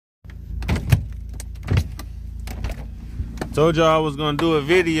Told y'all I was gonna do a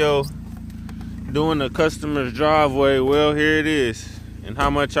video doing the customer's driveway. Well, here it is, and how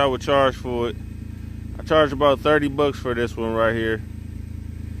much I would charge for it. I charge about 30 bucks for this one right here,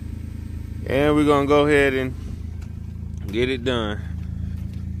 and we're gonna go ahead and get it done.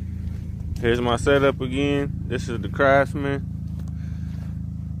 Here's my setup again. This is the Craftsman.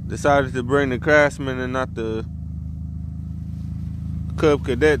 Decided to bring the Craftsman and not the Cub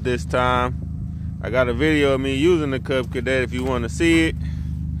Cadet this time. I got a video of me using the Cub Cadet. If you want to see it,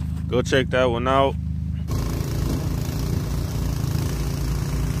 go check that one out.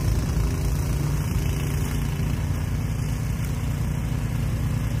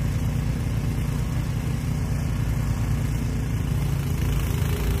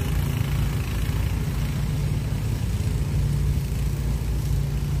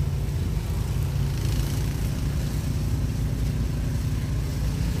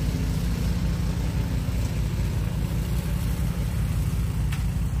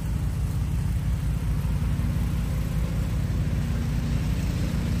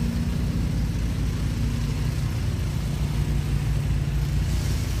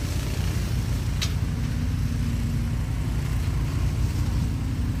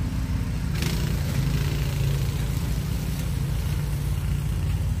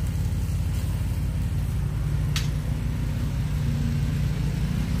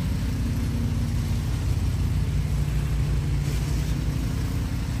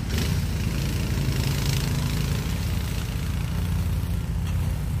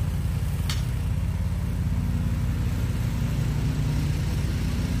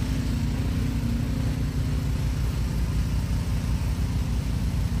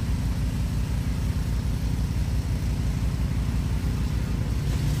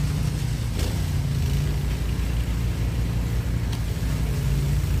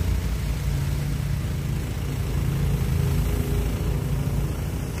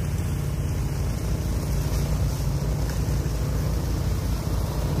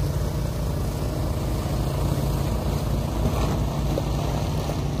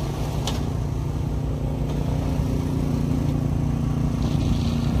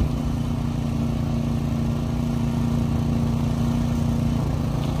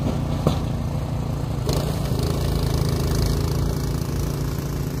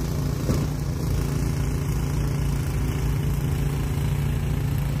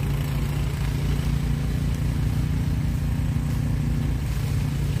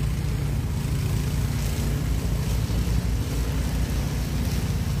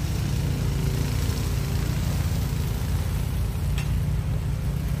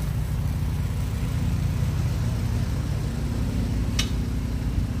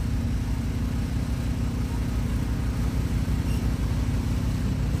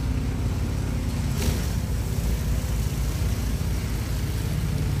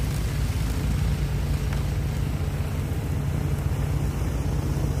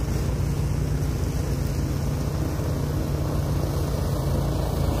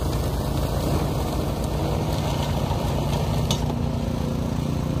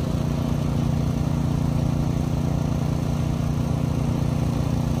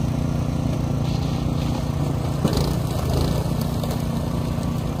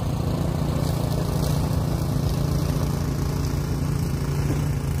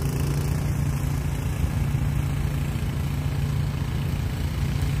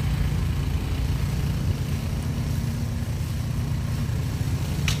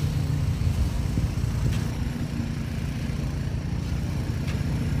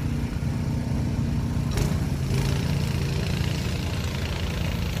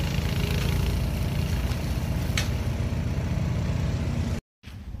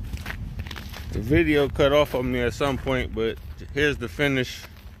 The video cut off on me at some point, but here's the finished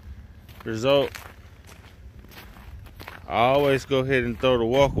result. I always go ahead and throw the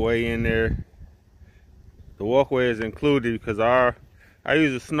walkway in there. The walkway is included because I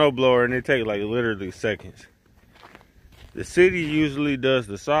use a snowblower and it takes like literally seconds. The city usually does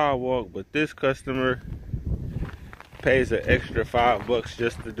the sidewalk, but this customer pays an extra $5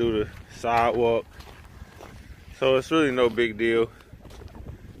 just to do the sidewalk. So it's really no big deal.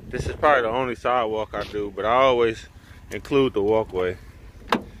 This is probably the only sidewalk I do, but I always include the walkway.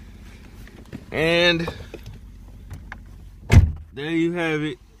 And there you have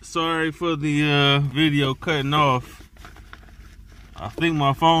it. Sorry for the video cutting off. I think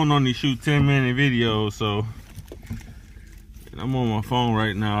my phone only shoots 10-minute videos, so I'm on my phone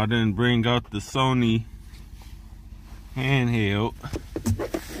right now. I didn't bring out the Sony handheld,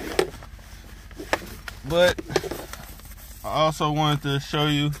 but I also wanted to show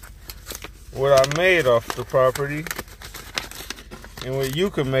you what I made off the property. and what you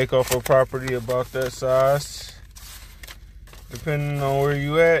can make off a property about that size, depending on where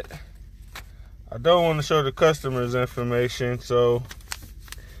you at. I don't want to show the customer's information, so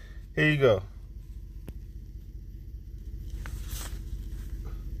here you go.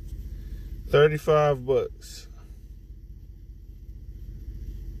 $35.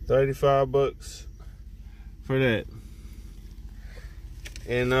 $35 for that.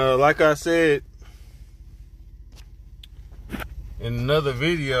 And like I said in another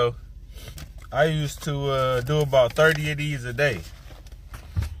video, I used to do about 30 of these a day.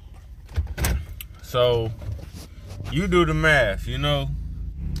 So you do the math, you know.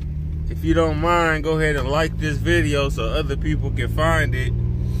 If you don't mind, go ahead and like this video so other people can find it.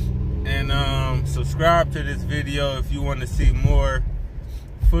 And subscribe to this video if you want to see more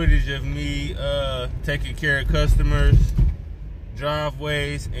footage of me taking care of customers,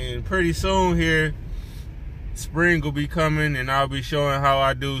 driveways. And pretty soon here, spring will be coming, and I'll be showing how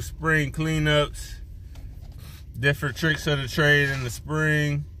I do spring cleanups, different tricks of the trade in the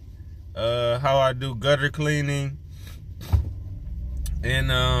spring, how I do gutter cleaning.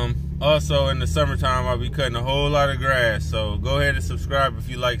 And also in the summertime, I'll be cutting a whole lot of grass. So go ahead and subscribe if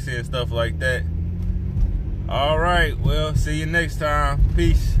you like seeing stuff like that. All right, well, see you next time.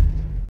 Peace.